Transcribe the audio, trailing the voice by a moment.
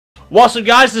What's up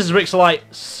guys, this is Rixxalight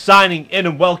signing in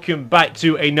and welcome back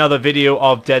to another video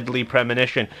of Deadly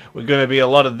Premonition. We're going to be a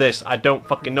lot of this. I don't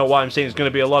fucking know why I'm saying it's going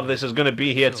to be a lot of this. Is going to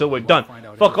be here till we're done.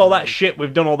 Fuck all that shit,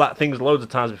 we've done all that things loads of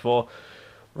times before.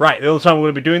 Right, the only time we're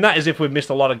going to be doing that is if we've missed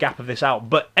a lot of gap of this out.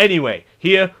 But anyway,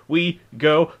 here we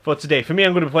go for today. For me,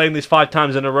 I'm going to be playing this 5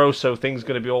 times in a row, so things are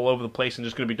going to be all over the place and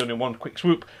just going to be done in one quick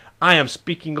swoop. I am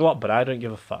speaking a lot, but I don't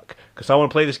give a fuck. Because I want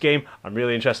to play this game. I'm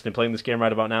really interested in playing this game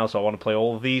right about now, so I want to play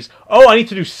all of these. Oh, I need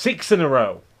to do 6 in a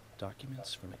row.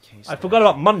 Documents from a case I forgot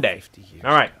about Monday.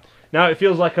 Alright, now it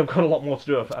feels like I've got a lot more to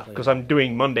do, because I'm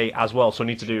doing Monday as well, so I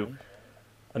need to do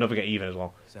another get even as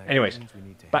well. Anyways,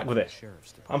 back with it.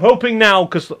 I'm hoping now,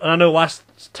 because I know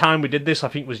last time we did this, I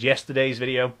think it was yesterday's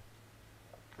video.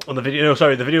 On the video, no,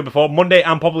 sorry, the video before. Monday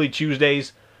and probably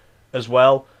Tuesdays as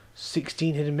well.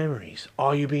 16 hidden memories.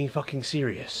 Are you being fucking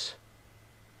serious?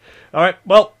 Alright,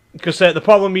 well, because the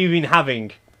problem we've been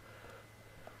having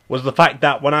was the fact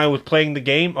that when I was playing the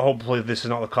game, hopefully this is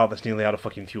not the car that's nearly out of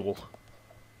fucking fuel.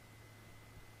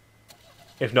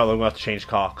 If not, then we'll have to change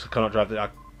car, because I cannot drive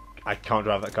that. I can't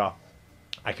drive that car.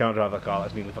 I cannot drive that car,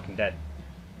 that's nearly fucking dead.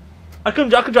 I could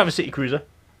drive a city cruiser.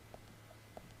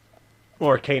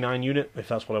 Or a K9 unit, if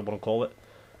that's what I want to call it.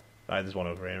 Alright, there's one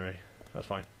over here anyway. That's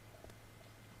fine.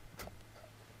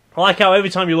 I like how every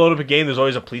time you load up a game, there's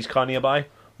always a police car nearby.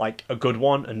 Like, a good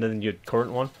one, and then your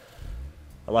current one.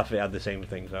 I left it had the same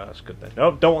thing, so that's good then.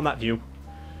 Nope, don't want that view.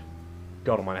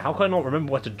 God almighty, how can I not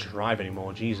remember where to drive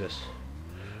anymore? Jesus.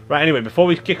 Right, anyway, before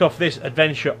we kick off this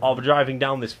adventure of driving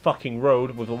down this fucking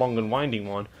road with a long and winding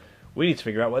one, we need to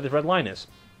figure out where this red line is.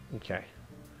 Okay.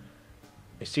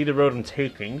 I see the road I'm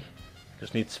taking.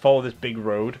 Just need to follow this big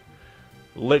road.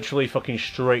 Literally fucking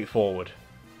straight forward.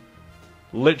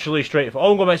 Literally straight forward.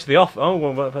 Oh, I'm going back to the off. Oh,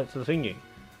 I'm going back to the thingy.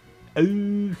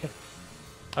 Okay.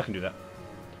 I can do that.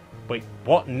 Wait,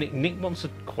 what? Nick wants a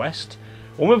quest?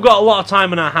 When we've got a lot of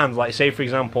time on our hands, like say for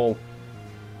example,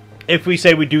 if we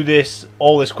say we do this,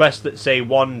 all this quest at say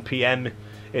 1 PM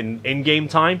in-game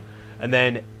time, and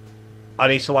then I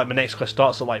need to, like, my next quest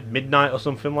starts at like midnight or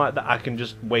something like that, I can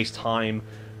just waste time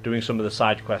doing some of the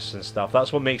side quests and stuff.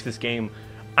 That's what makes this game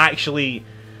actually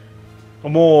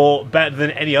more better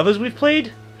than any others we've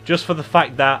played, just for the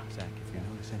fact that if you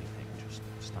notice anything, just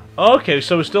stop. Okay,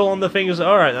 so we're still on the things.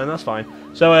 Alright then, that's fine.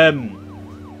 So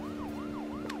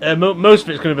most of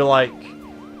it's going to be like,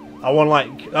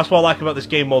 that's what I like about this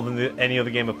game more than any other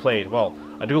game I've played. Well,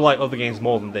 I do like other games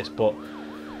more than this, but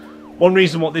one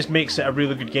reason what this makes it a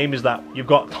really good game is that you've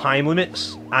got time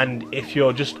limits, and if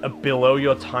you're just below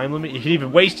your time limit, you can either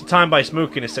waste your time by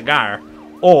smoking a cigar,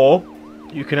 or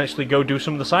you can actually go do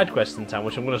some of the side quests in town,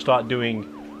 which I'm going to start doing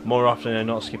more often and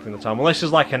not skipping the time. Unless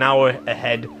it's like an hour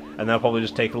ahead, and then I'll probably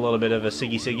just take a little bit of a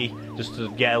siggy, just to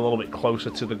get a little bit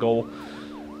closer to the goal.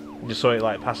 Just so it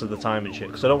like passes the time and shit.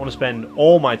 Because I don't want to spend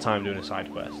all my time doing a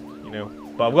side quest, you know.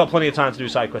 But I've got plenty of time to do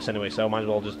side quests anyway, so I might as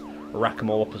well just rack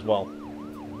them all up as well.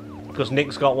 Because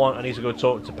Nick's got one, I need to go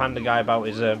talk to Panda Guy about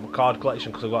his card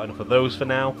collection, because I've got enough of those for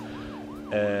now.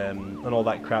 And all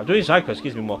that crap. Doing side quests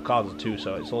gives me more cards too,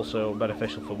 so it's also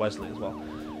beneficial for Wesley as well.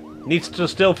 Needs to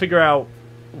still figure out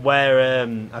where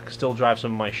I can still drive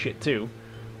some of my shit too,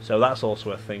 so that's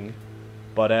also a thing.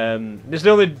 But this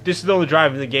is the only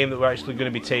drive in the game that we're actually going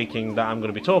to be taking, that I'm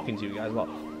going to be talking to you guys a lot.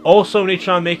 Also need to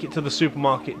try and make it to the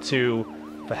supermarket too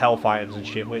for health items and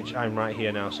shit, which I'm right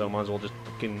here now, so I might as well just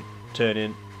fucking turn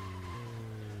in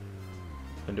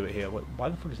and do it here. Why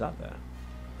the fuck is that there?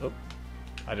 Oh,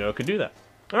 I didn't know I could do that.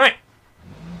 Alright.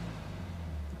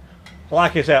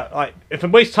 Like I said, like, if I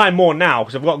waste time more now,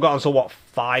 because I've got until, what,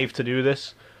 5 to do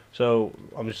this. So,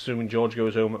 I'm assuming George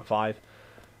goes home at 5.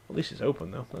 At least it's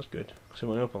open, though. That's good. Because it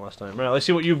went open last time. Right, let's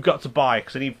see what you've got to buy,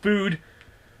 because I need food.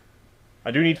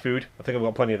 I do need food. I think I've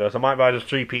got plenty of those. I might buy just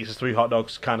 3 pizzas, 3 hot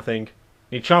dogs, kind of thing.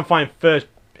 Need to try and find first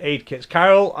aid kits.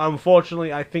 Carol,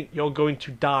 unfortunately, I think you're going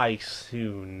to die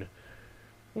soon.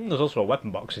 There's also a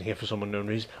weapon box in here for some unknown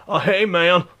reason. Oh, hey,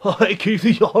 man. Oh, hey,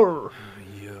 Keithy.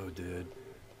 Yo, dude.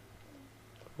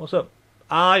 What's up?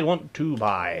 I want to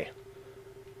buy.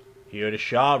 Here to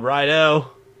shop,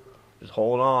 righto. Just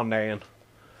hold on, Dan.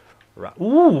 Right.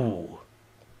 Ooh.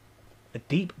 A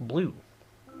deep blue.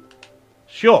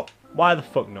 Sure. Why the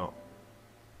fuck not?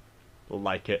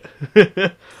 Like it.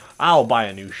 I'll buy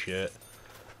a new shirt.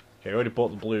 Okay, I already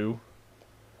bought the blue.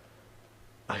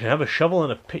 I can have a shovel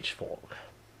and a pitchfork.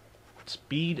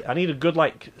 Speed. I need a good,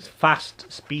 like, fast,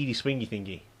 speedy, swingy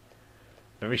thingy.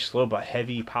 Very slow but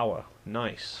heavy power.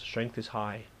 Nice. Strength is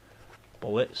high.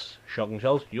 Bullets. Shotgun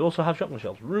shells. You also have shotgun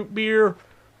shells. Root beer.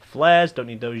 Flares. Don't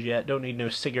need those yet. Don't need no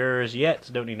cigars yet.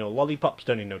 Don't need no lollipops.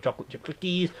 Don't need no chocolate chip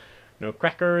cookies. No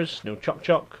crackers, no choc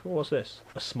choc. What's this?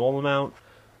 A small amount,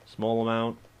 small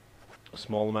amount, a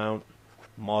small amount,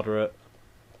 moderate,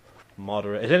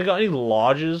 moderate. Has it got any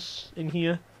larges in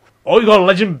here? Oh, you got a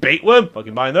legend baitworm?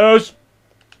 Fucking buying those.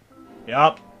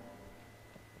 Yup.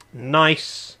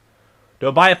 Nice. Do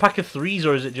I buy a pack of 3s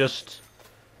or is it just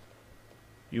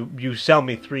you sell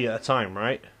me 3 at a time,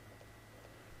 right?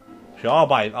 Sure, I'll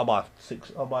buy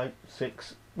 6. I'll buy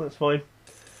 6. That's fine.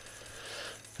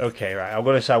 Okay, right. I'm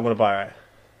gonna buy, right.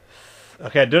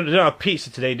 Okay, don't have pizza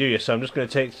today, do you? So I'm just gonna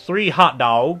take 3 hot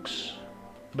dogs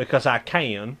because I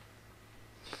can.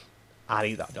 I'll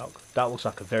eat that dog. That looks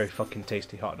like a very fucking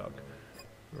tasty hot dog.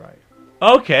 Right.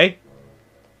 Okay.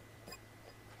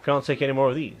 Can't take any more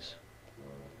of these.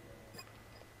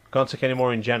 Can't take any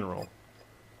more in general.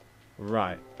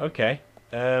 Right. Okay.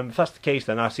 If that's the case,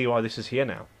 then I see why this is here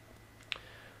now.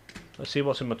 Let's see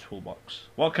what's in my toolbox.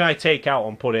 What can I take out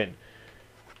and put in?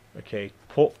 Okay.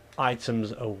 Put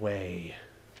items away.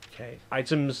 Okay.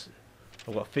 Items.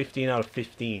 I've got 15 out of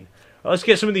 15. Well, let's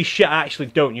get some of these shit I actually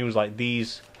don't use, like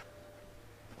these.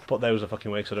 Put those a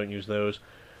fucking way because I don't use those.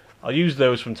 I'll use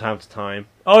those from time to time.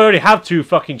 Oh, I already have 2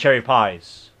 fucking cherry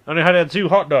pies. I only had 2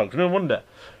 hot dogs. No wonder.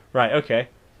 Right, okay.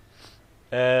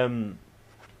 Well,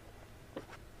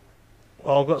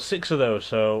 I've got 6 of those,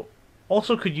 so...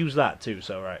 Also could use that too,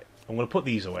 so right. I'm going to put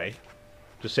these away.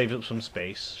 Just saves up some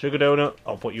space. Sugar donut,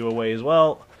 I'll put you away as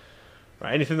well.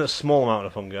 Right, anything that's small amount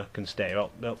of hunger can stay.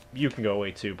 Well, you can go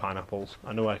away too, pineapples.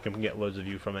 I know I can get loads of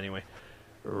you from anyway.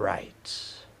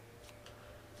 Right.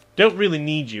 Don't really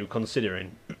need you,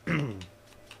 considering.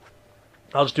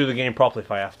 I'll just do the game properly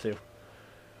if I have to.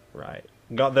 Right.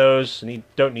 Got those.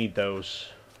 Don't need those.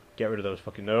 Get rid of those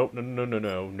fucking...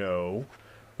 No.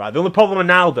 Right, the only problem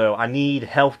now, though, I need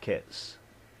health kits.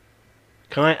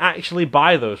 Can I actually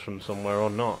buy those from somewhere or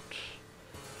not?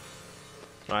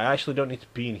 I actually don't need to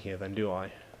be in here then, do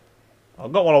I?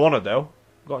 I've got what I wanted, though.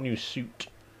 I've got a new suit.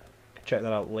 Check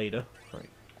that out later. Right,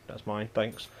 that's mine,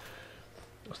 thanks.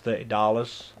 That's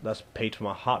 $30. That's paid for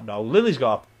my hot dog. Lily's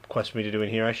got a quest for me to do in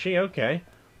here, has she? Okay.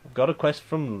 I've got a quest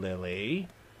from Lily.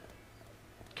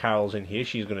 Carol's in here.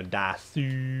 She's going to die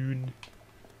soon.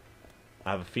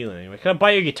 I have a feeling anyway. Can I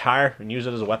buy a guitar and use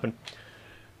it as a weapon?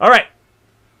 Alright.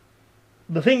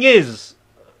 The thing is,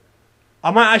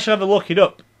 I might actually have to look it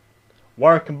up.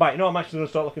 Where I can buy it. No, I'm actually going to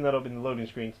start looking that up in the loading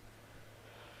screens.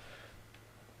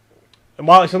 And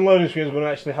while it's on loading screens, I'm going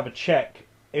to actually have a check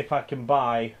if I can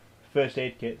buy first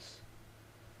aid kits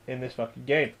in this fucking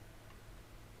game.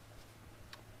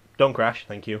 Don't crash,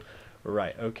 thank you.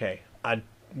 Right, okay. I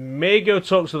may go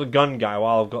talk to the gun guy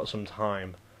while I've got some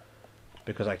time.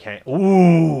 Because I can't...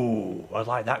 Ooh! I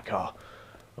like that car.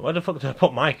 Where the fuck did I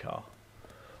put my car?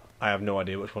 I have no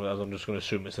idea which one it is. I'm just going to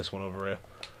assume it's this one over here.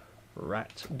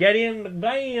 Right. Get in the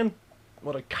van!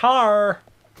 What a car!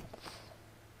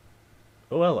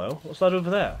 Oh, hello. What's that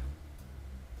over there?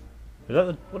 Is that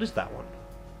the... What is that one?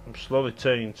 I'm slowly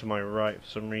turning to my right for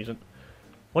some reason.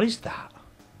 What is that?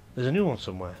 There's a new one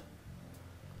somewhere.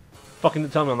 Fucking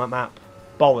tell me on that map.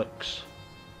 Bollocks.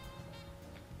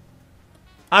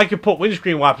 I could put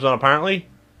windscreen wipers on, apparently.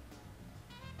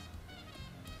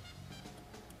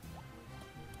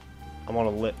 I'm on a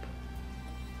lip.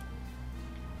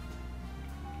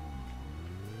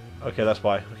 Okay, that's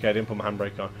why. Okay, I didn't put my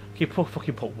handbrake on. Can you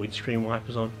fucking put windscreen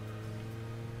wipers on?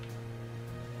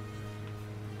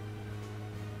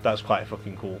 That's quite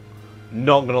fucking cool.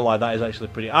 Not gonna lie, that is actually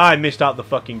pretty... I missed out the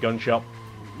fucking gun shop.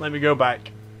 Let me go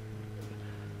back.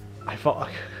 I thought...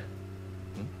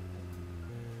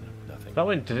 That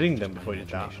went ding them before you did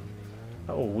that.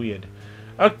 Oh, weird.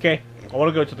 Okay. I want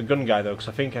to go to the gun guy, though, because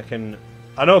I think I can...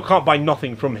 I know I can't buy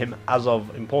nothing from him as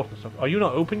of important stuff. Are you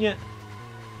not open yet?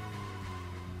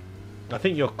 I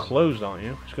think you're closed, aren't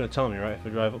you? It's going to tell me, right, if I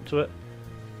drive up to it?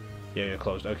 Yeah, you're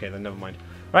closed. Okay, then never mind.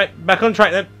 Right, back on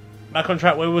track, then. Back on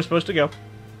track where we were supposed to go.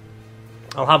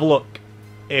 I'll have a look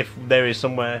if there is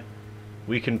somewhere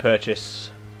we can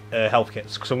purchase... health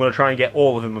kits, because I'm going to try and get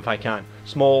all of them if I can.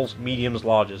 Smalls, mediums,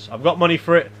 larges. I've got money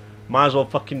for it, might as well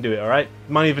fucking do it, alright?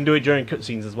 Might even do it during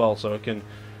cutscenes as well, so I can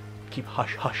keep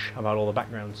hush-hush about all the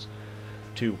backgrounds,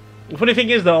 too. The funny thing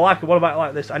is, though, I like it. What about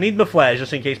like this? I need the flares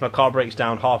just in case my car breaks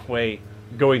down halfway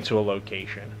going to a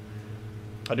location.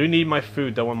 I do need my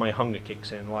food, though, when my hunger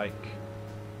kicks in. Like,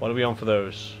 what are we on for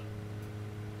those?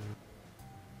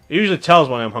 It usually tells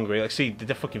when I'm hungry. Like, see,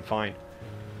 they're fucking fine.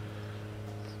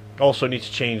 Also need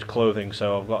to change clothing,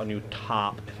 so I've got a new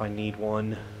top if I need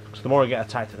one. Because the more I get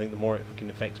attacked, I think the more it fucking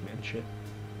affects me and shit.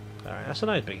 Alright, that's a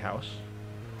nice big house.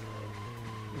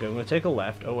 Okay, I'm going to take a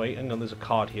left. Oh wait, hang on, there's a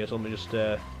card here, so let me just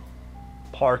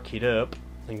park it up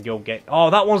and go get... Oh,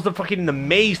 that one's the fucking the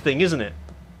maze thing, isn't it?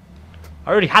 I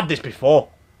already had this before.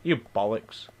 You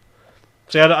bollocks.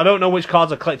 See, I don't know which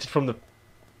cards I collected from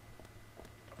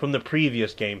the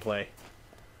previous gameplay.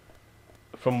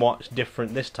 From what's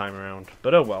different this time around.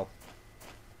 But oh well.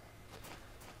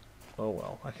 Oh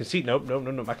well. I can see... Nope.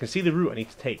 I can see the route I need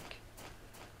to take.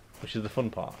 Which is the fun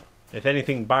part. If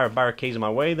anything barricades in my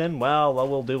way, then, well, I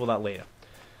will deal with that later.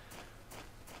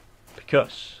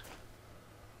 Because...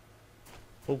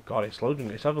 Oh god, it's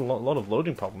loading. It's having a lot of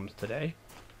loading problems today.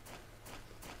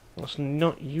 It's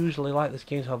not usually like this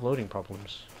game to have loading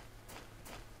problems.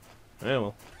 Yeah,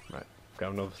 well. Right.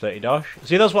 Grab another 30 dash.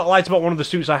 See, that's what I liked about one of the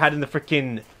suits I had in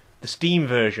the Steam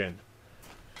version.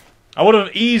 I would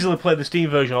have easily played the Steam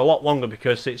version a lot longer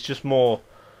because it's just more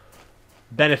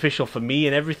beneficial for me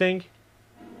and everything.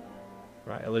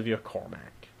 Right, Olivia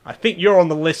Cormack. I think you're on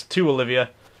the list too, Olivia.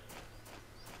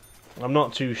 I'm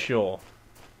not too sure.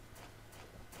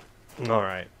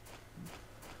 Alright.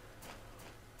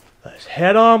 Let's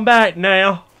head on back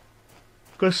now.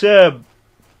 Because a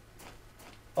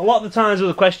lot of the times with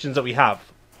the questions that we have,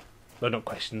 well, not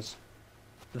questions,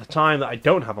 the time that I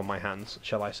don't have on my hands,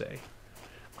 shall I say,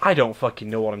 I don't fucking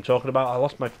know what I'm talking about. I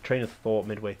lost my train of thought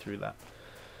midway through that.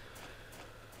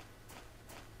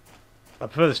 I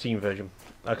prefer the Steam version.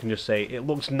 I can just say it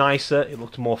looks nicer, it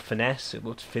looked more finesse, it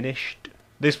looked finished.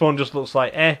 This one just looks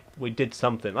like, we did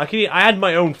something. Like, I had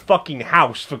my own fucking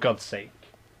house, for God's sake.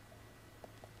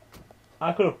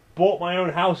 I could have bought my own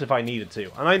house if I needed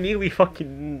to. And I nearly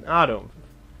fucking... I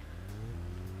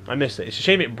miss it. It's a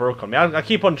shame it broke on me. I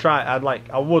keep on trying.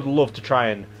 I would love to try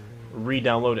and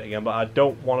re-download it again, but I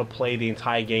don't want to play the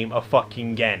entire game a third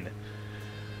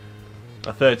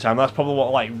time. That's probably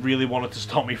what really wanted to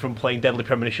stop me from playing Deadly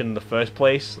Premonition in the first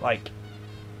place.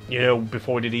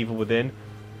 Before we did Evil Within.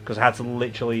 Because I had to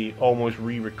literally almost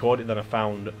re-record it, then I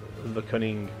found the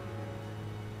cunning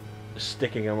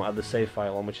sticking and I had the save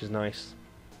file on, which is nice.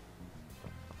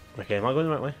 Okay, am I going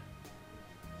the right way?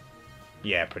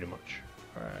 Yeah, pretty much.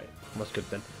 Alright, that's good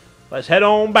then. Let's head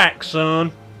on back,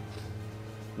 son!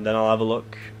 And then I'll have a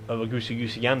look of a goosey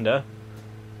gander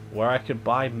where I could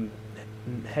buy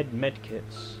head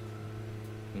medkits.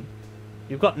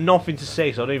 You've got nothing to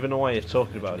say, so I don't even know why you're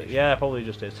talking about it. Yeah, probably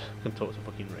just is. I can talk to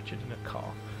fucking Richard in a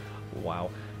car. Wow.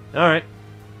 Alright.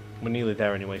 We're nearly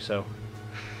there anyway, so...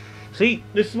 See,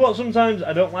 this is what sometimes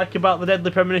I don't like about the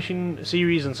Deadly Premonition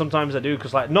series, and sometimes I do,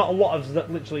 because not a lot of...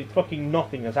 Literally fucking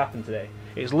nothing has happened today.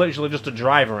 It's literally just a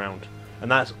drive around, and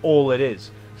that's all it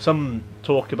is. Some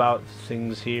talk about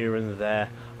things here and there.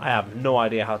 I have no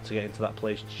idea how to get into that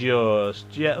place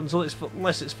just yet,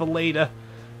 unless it's for later.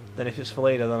 Then if it's for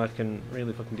later, then I can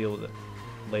really fucking deal with it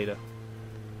later.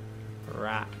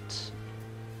 Right.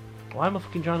 Why am I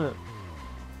fucking trying to...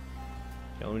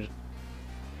 Okay, let me just...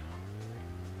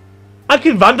 I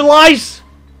can vandalize!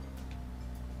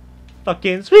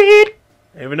 Fucking sweet! I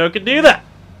didn't even know I could do that.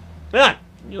 Yeah,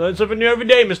 you learn something new every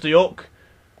day, Mr. York.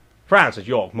 Francis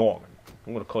York Morgan.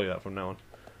 I'm going to call you that from now on.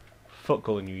 Fuck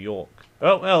calling you York.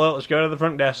 Oh, well, let's go to the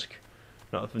front desk.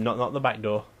 Not the back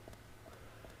door.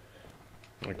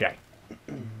 Okay.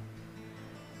 Can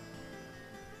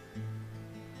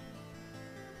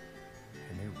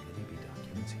there really be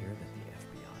documents here that the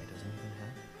FBI doesn't even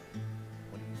have?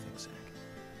 What do you think, Zach?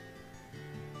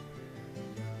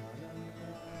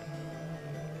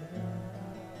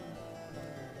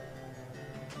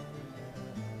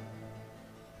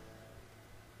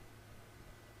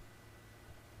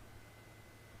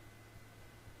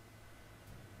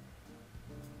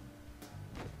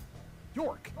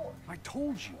 York, I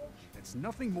told you, it's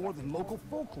nothing more than local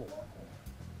folklore.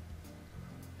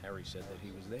 Harry said that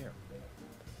he was there.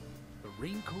 The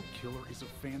Raincoat Killer is a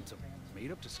phantom,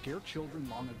 made up to scare children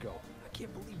long ago. I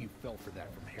can't believe you fell for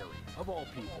that from Harry, of all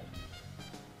people.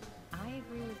 I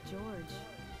agree with George.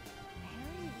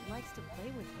 Harry likes to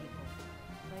play with people.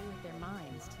 Play with their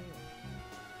minds, too.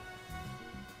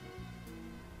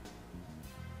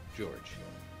 George,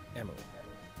 Emily.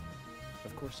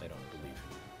 Of course I don't believe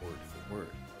word for word.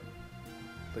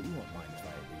 But you won't mind if I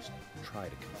at least try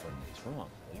to confirm that he's wrong,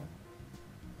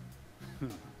 will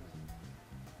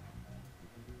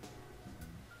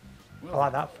you? I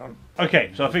like that from.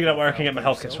 Okay, so I figured out where I can get my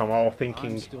health kits from while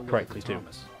thinking correctly too.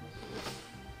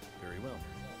 Very well.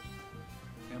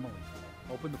 Emily,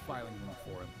 open the filing room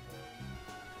for him.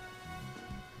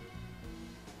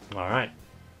 Alright.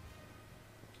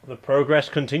 The progress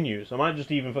continues. I might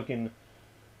just even fucking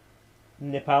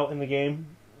nip out in the game.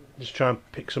 Just try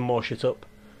and pick some more shit up.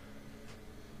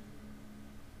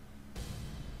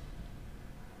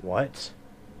 What?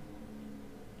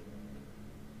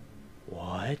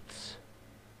 What?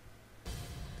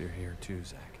 They're here too,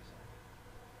 Zach.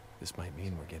 This might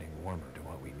mean we're getting warmer to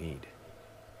what we need.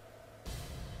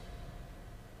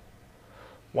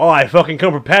 Well, I fucking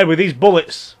come prepared with these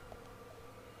bullets.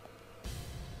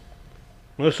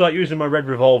 I'm gonna start using my red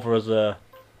revolver as a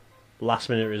last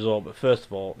minute resort, but first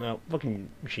of all, no, fucking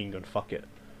machine gun, fuck it.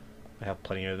 I have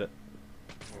plenty of it.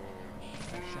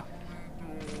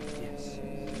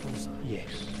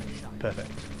 Yes. Perfect.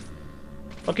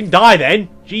 Fucking die then!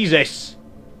 Jesus!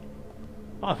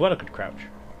 Oh, I forgot I could crouch.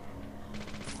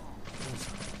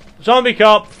 Zombie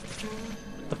cop!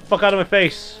 Get the fuck out of my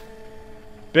face!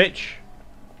 Bitch!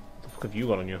 What the fuck have you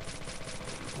got on you?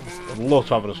 I'd love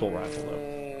to have an assault rifle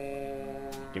though.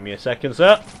 Give me a second,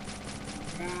 sir.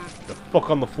 Get the fuck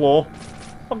on the floor.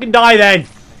 Fucking die then!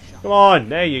 Come on,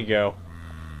 there you go.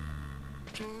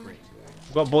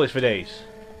 I've got bullets for days.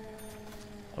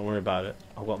 Don't worry about it.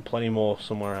 I've got plenty more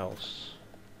somewhere else.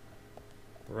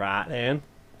 Right then.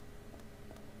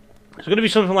 There's gonna be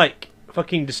something like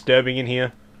fucking disturbing in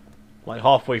here. Like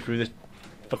halfway through this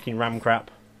fucking ram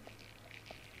crap.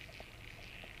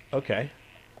 Okay.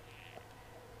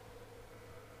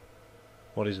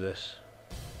 What is this?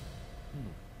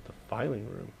 The filing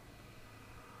room.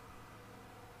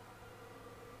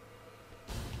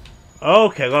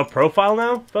 Okay, I got a profile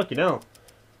now? Fucking hell.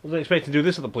 Wasn't expecting to do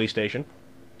this at the police station.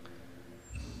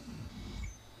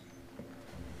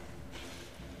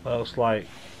 Looks like...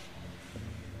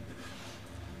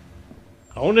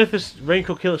 I wonder if this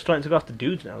raincoat killer's starting to go after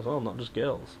dudes now as well, not just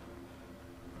girls.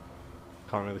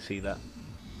 Can't really see that.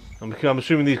 I'm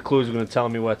assuming these clues are going to tell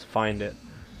me where to find it.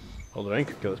 Oh, the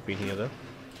raincoat killer's been here though.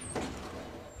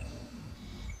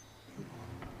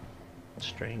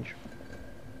 Strange.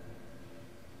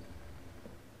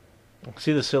 I can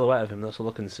see the silhouette of him, that's all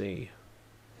I can see.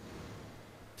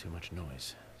 Too much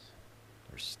noise.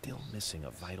 We're still missing a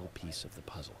vital piece of the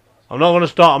puzzle. I'm not going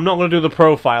to do the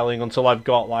profiling until I've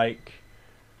got like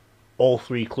all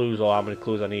 3 clues, or how many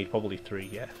clues I need. Probably 3,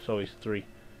 yeah. So it's 3.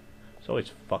 So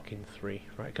it's fucking 3.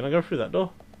 Right, can I go through that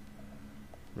door?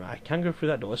 Right, I can go through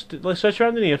that door. Let's search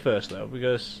around in here first though,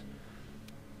 because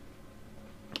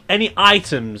any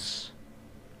items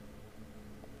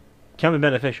can be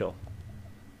beneficial.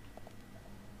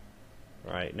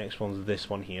 Right, next one's this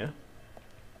one here.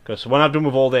 Because when I've done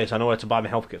with all this, I know where to buy my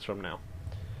health kits from now.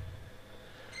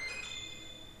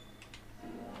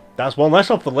 That's one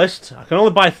less off the list. I can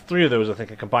only buy 3 of those, I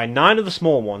think. I can buy 9 of the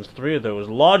small ones, 3 of those.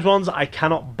 Large ones I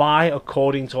cannot buy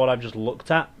according to what I've just looked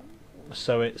at.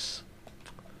 So it's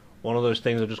one of those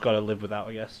things I've just got to live without,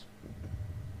 I guess.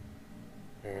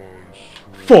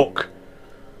 Fuck!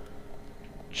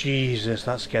 Jesus,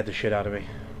 that scared the shit out of me.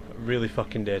 It really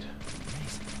fucking did.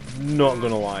 Not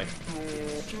gonna lie.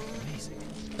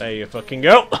 There you fucking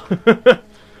go.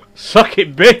 Suck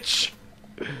it, bitch.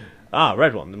 Ah,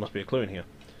 red one. There must be a clue in here.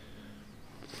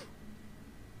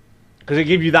 Because it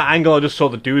gave you that angle. I just saw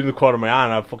the dude in the corner of my eye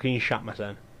and I fucking shat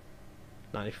myself.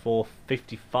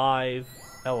 94.55.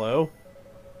 Hello.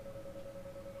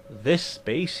 This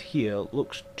space here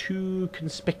looks too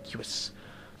conspicuous.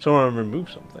 So I want to remove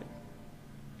something.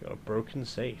 Got a broken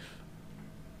safe.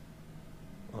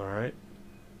 Alright.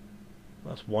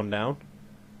 That's 1 down.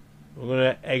 We're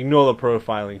going to ignore the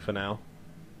profiling for now.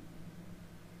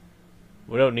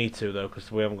 We don't need to though,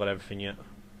 because we haven't got everything yet.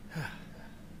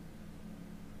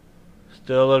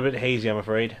 Still a little bit hazy, I'm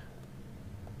afraid.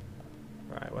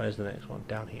 Right, where's the next one?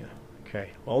 Down here. Okay.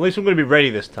 Well, at least I'm going to be ready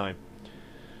this time.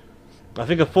 I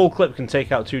think a full clip can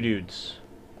take out 2 dudes.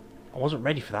 I wasn't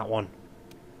ready for that one.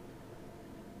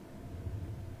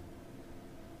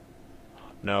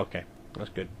 No, okay. That's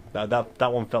good.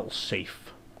 That one felt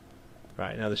safe.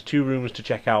 Right, now there's 2 rooms to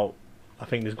check out. I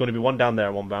think there's going to be 1 down there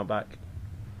and 1 down back.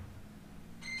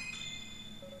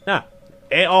 Ah.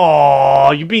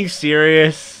 Oh, you being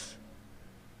serious?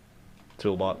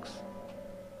 Toolbox.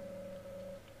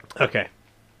 Okay.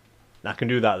 I can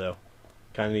do that though.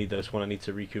 Kind of need this when I need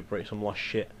to recuperate some lost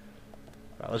shit.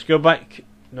 Right, let's go back.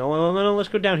 No, let's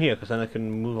go down here because then I can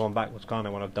move on backwards, can't I,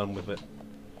 when I've done with it.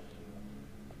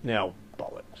 Now,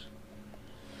 bollocks.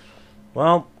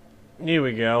 Well, here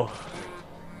we go.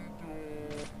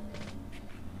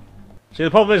 See,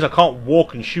 the problem is I can't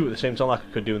walk and shoot at the same time like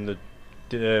I could do in the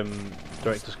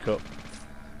director's cut.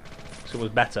 So it was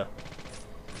better.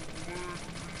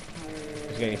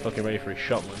 He's getting fucking ready for his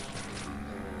shotgun.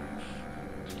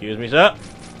 Excuse me, sir.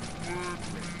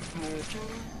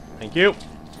 Thank you.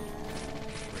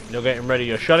 You're getting ready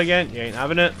your shot again. You ain't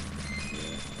having it.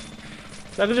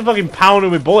 I can just fucking pound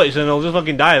him with bullets and he'll just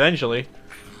fucking die eventually.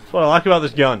 That's what I like about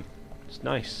this gun. It's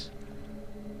nice.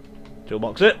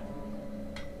 Toolbox it.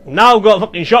 Now I've got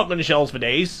fucking shotgun shells for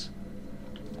days.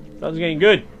 That's getting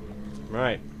good.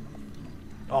 Right.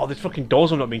 Oh, this fucking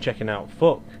doors I've not been checking out.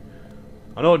 Fuck.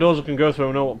 I know what doors I can go through,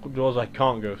 I know what doors I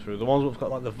can't go through. The ones that've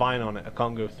got like the vine on it, I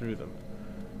can't go through them.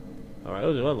 Alright,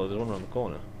 there's one around the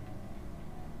corner.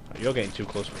 Oh, you're getting too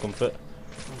close for comfort.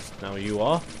 Now you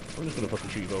are. I'm just gonna fucking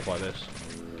shoot you both like this.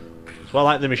 It's well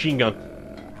like the machine gun.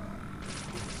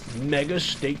 Mega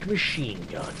Steak machine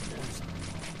gun.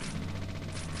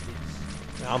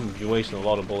 I'm wasting a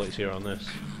lot of bullets here on this.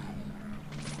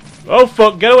 Oh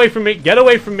fuck, get away from me, get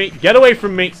away from me, get away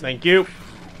from me, thank you.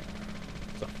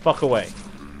 Get the fuck away.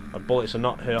 My bullets are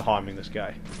not here harming this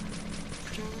guy.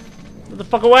 Get the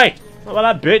fuck away! Not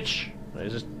about that bitch!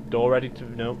 Is this door ready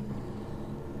to... no.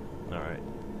 Alright.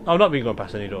 Oh, I've not been going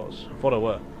past any doors. I thought I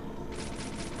were.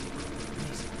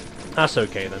 That's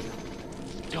okay then.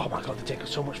 Oh my god, they take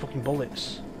so much fucking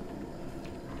bullets.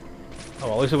 Oh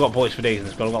well, at least I've got bullets for days in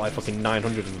this gun. I've got like fucking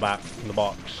 900 in the back, in the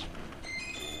box.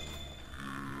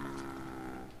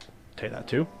 Take that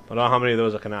too. I don't know how many of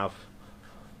those I can have.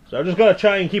 So I've just got to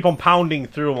try and keep on pounding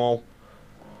through them all.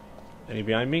 Any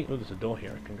behind me? Oh, there's a door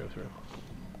here I can go through.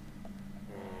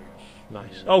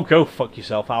 Nice. Oh, go fuck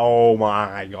yourself. Oh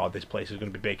my god, this place is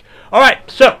going to be big.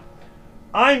 Alright, so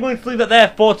I'm going to leave that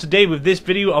there for today with this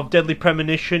video of Deadly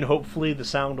Premonition. Hopefully the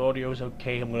sound audio is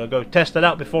okay. I'm going to go test that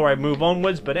out before I move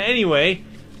onwards. But anyway,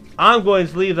 I'm going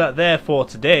to leave that there for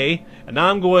today. And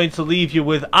I'm going to leave you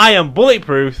with I Am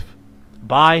Bulletproof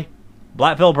by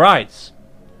Black Veil Brides.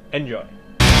 Enjoy.